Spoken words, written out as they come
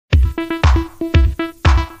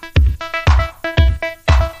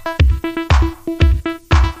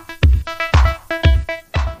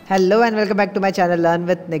Hello and welcome back to my channel Learn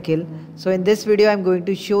with Nikhil. So in this video I'm going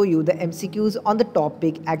to show you the MCQs on the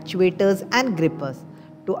topic actuators and grippers.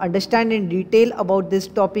 To understand in detail about this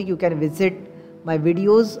topic you can visit my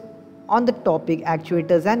videos on the topic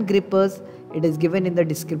actuators and grippers. It is given in the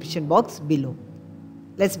description box below.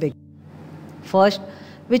 Let's begin. First,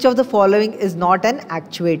 which of the following is not an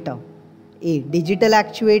actuator? A. Digital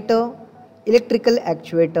actuator, electrical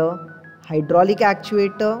actuator, hydraulic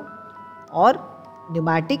actuator or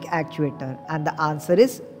pneumatic actuator, and the answer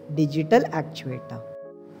is digital actuator.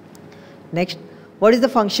 Next, what is the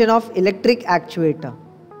function of electric actuator?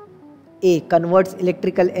 A. Converts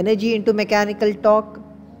electrical energy into mechanical torque.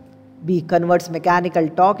 B. Converts mechanical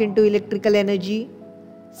torque into electrical energy.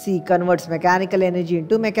 C. Converts mechanical energy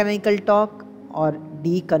into mechanical torque. Or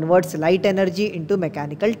D. Converts light energy into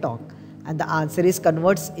mechanical torque. And the answer is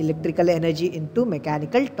converts electrical energy into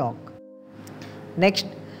mechanical torque. Next,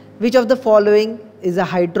 which of the following is a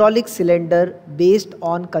hydraulic cylinder based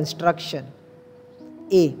on construction?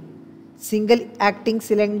 A. Single acting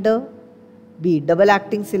cylinder. B. Double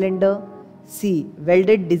acting cylinder. C.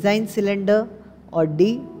 Welded design cylinder. Or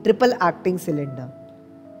D. Triple acting cylinder.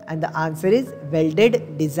 And the answer is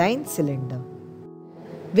welded design cylinder.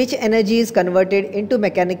 Which energy is converted into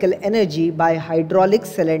mechanical energy by hydraulic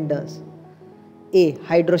cylinders? A.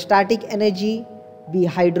 Hydrostatic energy. B.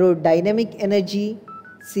 Hydrodynamic energy.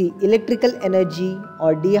 C. Electrical energy.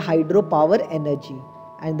 Or D. Hydropower energy.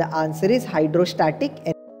 And the answer is hydrostatic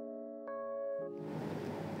energy.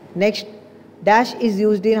 Next, dash is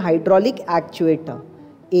used in hydraulic actuator.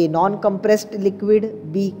 A. Non-compressed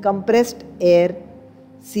liquid. B. Compressed air.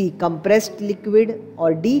 C. Compressed liquid.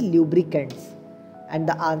 Or D. Lubricants. And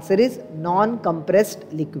the answer is non-compressed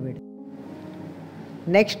liquid.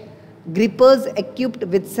 Next, grippers equipped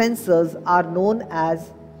with sensors are known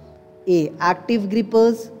as A. Active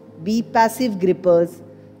grippers. B. Passive grippers.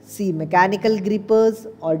 C. Mechanical grippers.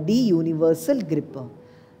 Or D. Universal gripper.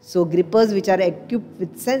 So grippers which are equipped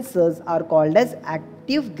with sensors are called as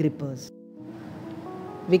active grippers.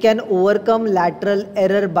 We can overcome lateral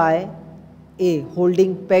error by A.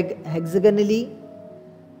 Holding peg hexagonally,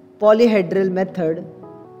 polyhedral method,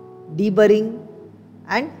 deburring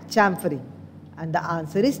and chamfering. And the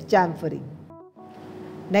answer is chamfering.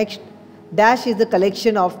 Next, dash is a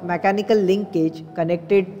collection of mechanical linkage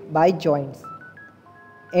connected by joints.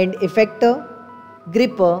 End effector,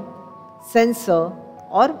 gripper, sensor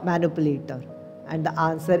or manipulator. And the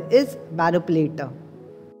answer is manipulator.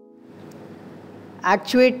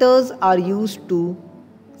 Actuators are used to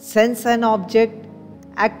sense an object,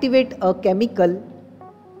 activate a chemical,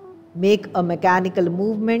 make a mechanical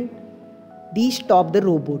movement, de-stop the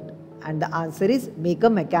robot. And the answer is make a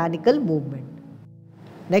mechanical movement.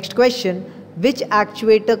 Next question, which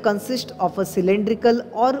actuator consists of a cylindrical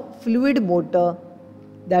or fluid motor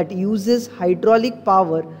that uses hydraulic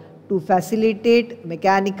power to facilitate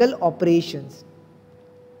mechanical operations?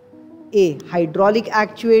 A. Hydraulic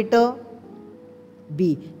actuator.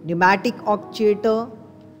 B. Pneumatic actuator,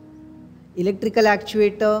 electrical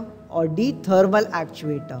actuator. Or D. Thermal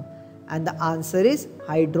actuator. And the answer is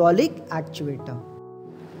hydraulic actuator.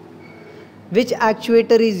 Which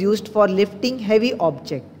actuator is used for lifting heavy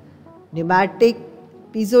object? Pneumatic,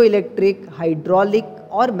 piezoelectric, hydraulic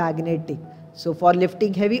or magnetic? So for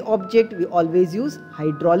lifting heavy object we always use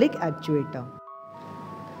hydraulic actuator.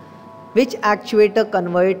 Which actuator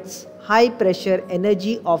converts high pressure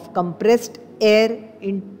energy of compressed air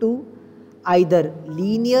into either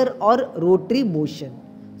linear or rotary motion?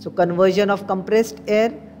 So conversion of compressed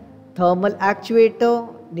air, thermal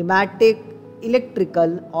actuator, pneumatic,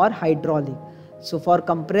 electrical or hydraulic. So for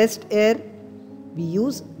compressed air we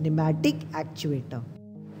use pneumatic actuator.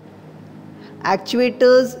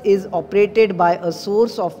 Actuators is operated by a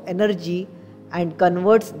source of energy and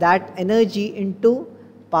converts that energy into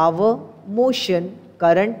power, motion,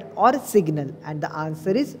 current or signal, and the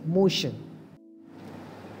answer is motion.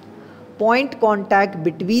 Point contact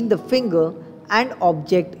between the finger and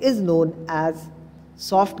object is known as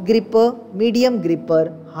soft gripper, medium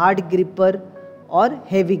gripper, hard gripper or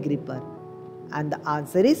heavy gripper, and the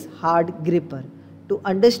answer is hard gripper. To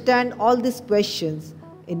understand all these questions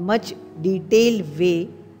in much detailed way,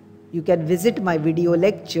 you can visit my video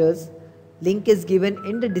lectures. Link is given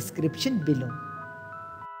in the description below.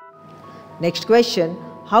 Next question,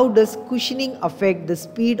 how does cushioning affect the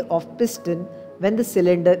speed of piston when the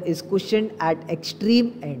cylinder is cushioned at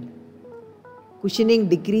extreme end? Cushioning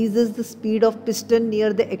decreases the speed of piston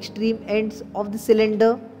near the extreme ends of the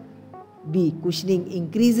cylinder. B. Cushioning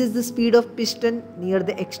increases the speed of piston near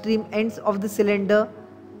the extreme ends of the cylinder.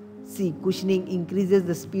 C. Cushioning increases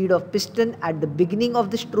the speed of piston at the beginning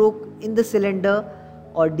of the stroke in the cylinder.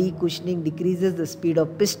 or D. Cushioning decreases the speed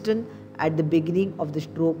of piston at the beginning of the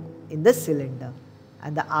stroke in the cylinder?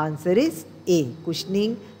 And the answer is A.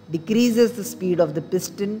 Cushioning decreases the speed of the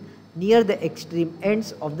piston near the extreme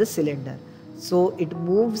ends of the cylinder, so it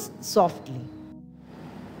moves softly.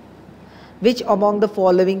 Which among the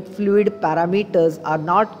following fluid parameters are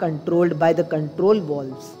not controlled by the control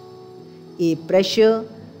valves? A. Pressure,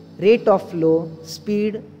 rate of flow,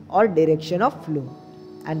 speed or direction of flow?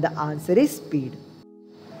 And the answer is speed.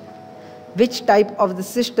 Which type of the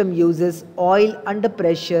system uses oil under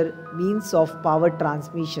pressure means of power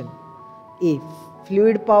transmission? A.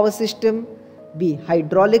 Fluid power system, B.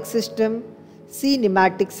 Hydraulic system, C.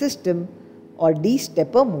 Pneumatic system or D.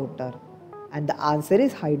 Stepper motor? And the answer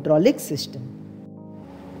is hydraulic system.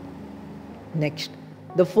 Next,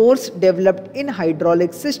 the force developed in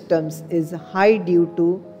hydraulic systems is high due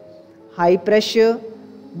to high pressure,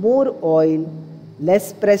 more oil,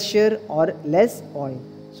 less pressure or less oil.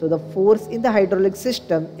 So the force in the hydraulic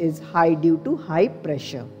system is high due to high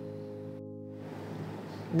pressure.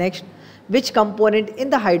 Next, which component in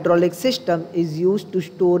the hydraulic system is used to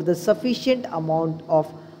store the sufficient amount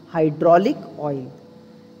of hydraulic oil?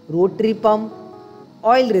 Rotary pump,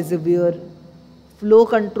 oil reservoir, flow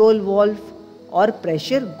control valve or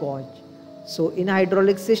pressure gauge? So in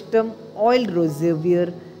hydraulic system, oil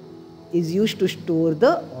reservoir is used to store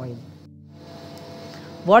the oil.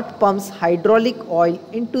 What pumps hydraulic oil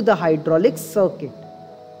into the hydraulic circuit?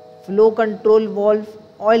 Flow control valve,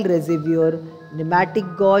 oil reservoir, pneumatic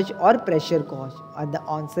gauge or pressure gauge? And the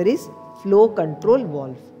answer is flow control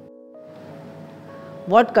valve.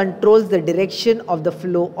 What controls the direction of the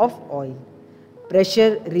flow of oil?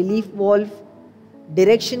 Pressure relief valve,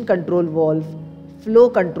 direction control valve, flow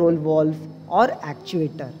control valve or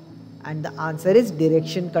actuator? And the answer is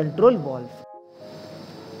direction control valve.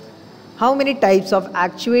 How many types of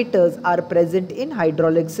actuators are present in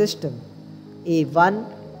hydraulic system? A. 1,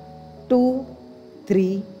 2,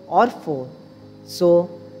 3 or 4. So,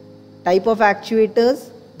 type of actuators,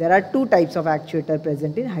 there are 2 types of actuator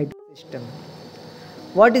present in hydraulic system.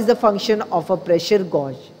 What is the function of a pressure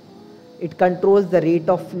gauge? It controls the rate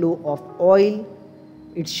of flow of oil,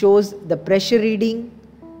 it shows the pressure reading,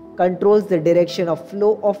 controls the direction of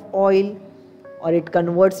flow of oil, or it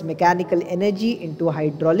converts mechanical energy into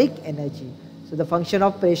hydraulic energy. So the function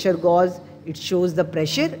of pressure gauge, it shows the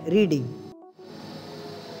pressure reading.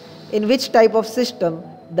 In which type of system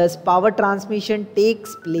does power transmission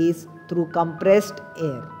takes place through compressed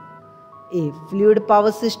air? A. Fluid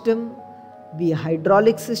power system, B.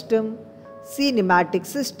 Hydraulic system, C. Pneumatic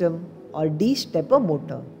system or D. Stepper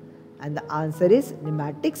motor? And the answer is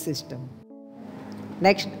pneumatic system.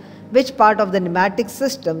 Next, which part of the pneumatic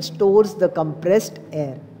system stores the compressed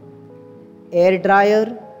air? Air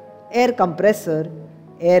dryer, air compressor,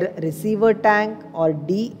 air receiver tank or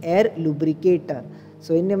D. Air lubricator?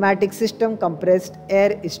 So in pneumatic system, compressed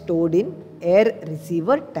air is stored in air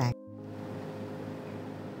receiver tank.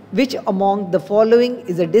 Which among the following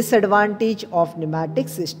is a disadvantage of pneumatic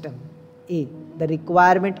system? A. The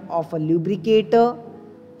requirement of a lubricator,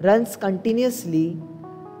 runs continuously,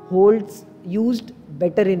 holds used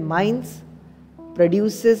better in mines,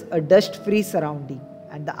 produces a dust-free surrounding.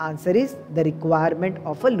 And the answer is the requirement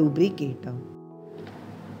of a lubricator.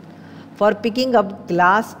 For picking up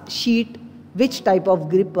glass sheet, which type of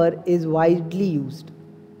gripper is widely used?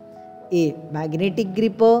 A. Magnetic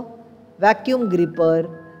gripper, vacuum gripper,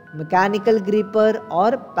 mechanical gripper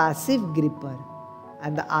or passive gripper?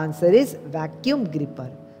 And the answer is vacuum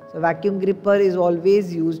gripper. So vacuum gripper is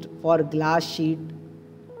always used for glass sheet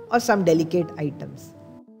or some delicate items.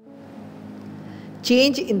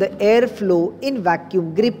 Change in the air flow in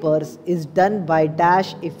vacuum grippers is done by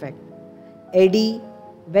dash effect: eddy,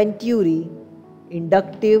 Venturi,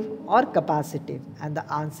 inductive or capacitive? And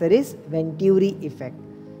the answer is Venturi effect.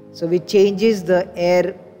 So which changes the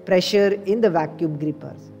air pressure in the vacuum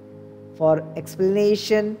grippers. For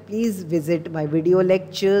explanation, please visit my video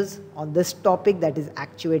lectures on this topic, that is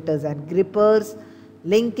actuators and grippers.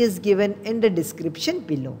 Link is given in the description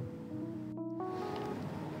below.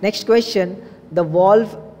 Next question, the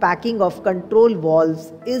valve packing of control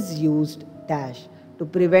valves is used dash to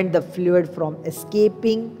prevent the fluid from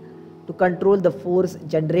escaping, to control the force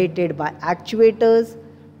generated by actuators,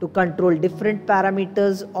 to control different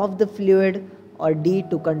parameters of the fluid, or D,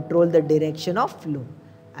 to control the direction of flow.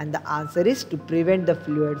 And the answer is to prevent the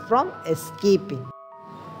fluid from escaping.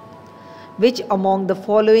 Which among the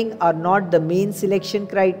following are not the main selection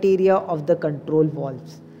criteria of the control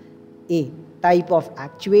valves? A. Type of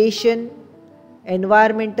actuation,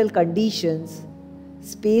 environmental conditions,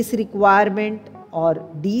 space requirement, or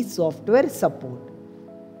D. Software support?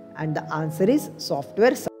 and the answer is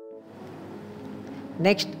software support.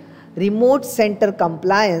 Next, remote center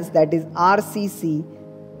compliance, that is RCC,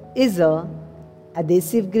 is a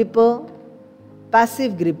adhesive gripper,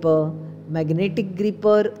 passive gripper, magnetic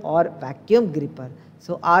gripper or vacuum gripper.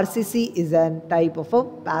 So RCC is a type of a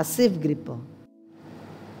passive gripper.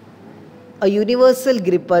 A universal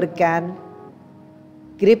gripper can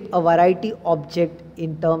grip a variety of objects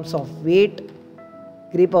in terms of weight,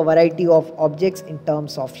 grip a variety of objects in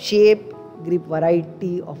terms of shape, grip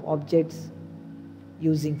variety of objects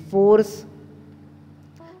using force,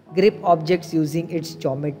 grip objects using its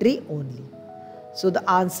geometry only. So the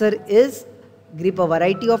answer is grip a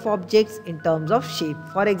variety of objects in terms of shape.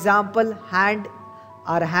 For example,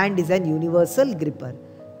 our hand is an universal gripper.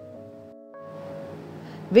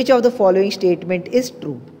 Which of the following statement is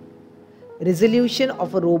true? Resolution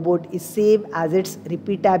of a robot is same as its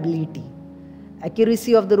repeatability.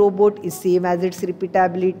 Accuracy of the robot is same as its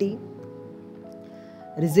repeatability.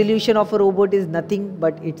 Resolution of a robot is nothing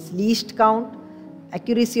but its least count.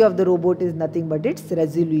 Accuracy of the robot is nothing but its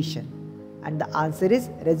resolution. And the answer is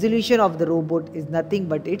resolution of the robot is nothing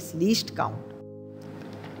but its least count.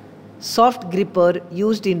 Soft gripper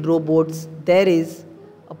used in robots, there is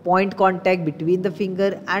a point contact between the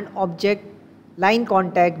finger and object, line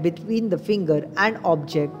contact between the finger and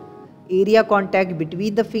object, area contact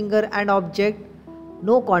between the finger and object,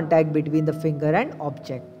 no contact between the finger and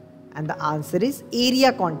object. And the answer is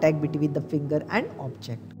area contact between the finger and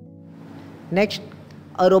object. Next,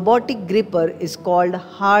 a robotic gripper is called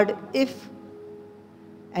hard if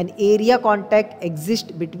an area contact exists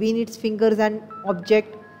between its fingers and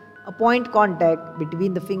object, a point contact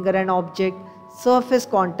between the finger and object, surface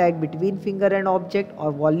contact between finger and object,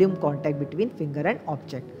 or volume contact between finger and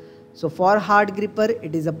object. So for hard gripper,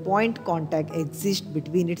 it is a point contact exists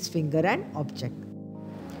between its finger and object.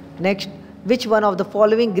 Next, which one of the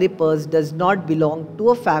following grippers does not belong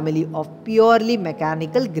to a family of purely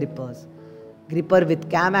mechanical grippers? Gripper with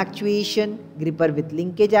cam actuation, gripper with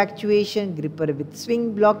linkage actuation, gripper with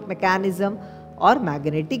swing block mechanism, or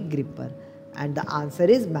magnetic gripper. And the answer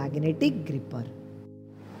is magnetic gripper.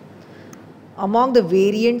 Among the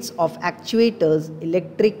variants of actuators,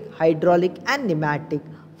 electric, hydraulic and pneumatic,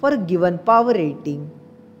 for a given power rating,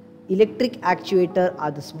 electric actuators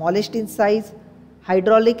are the smallest in size,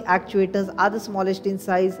 hydraulic actuators are the smallest in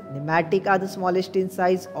size, pneumatic are the smallest in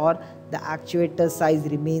size, or the actuator size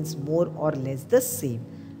remains more or less the same.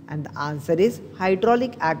 And the answer is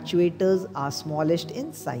hydraulic actuators are smallest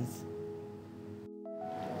in size.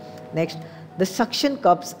 Next, the suction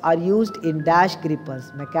cups are used in dash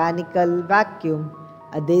grippers, mechanical, vacuum,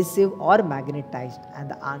 adhesive or magnetized, and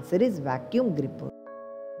the answer is vacuum gripper.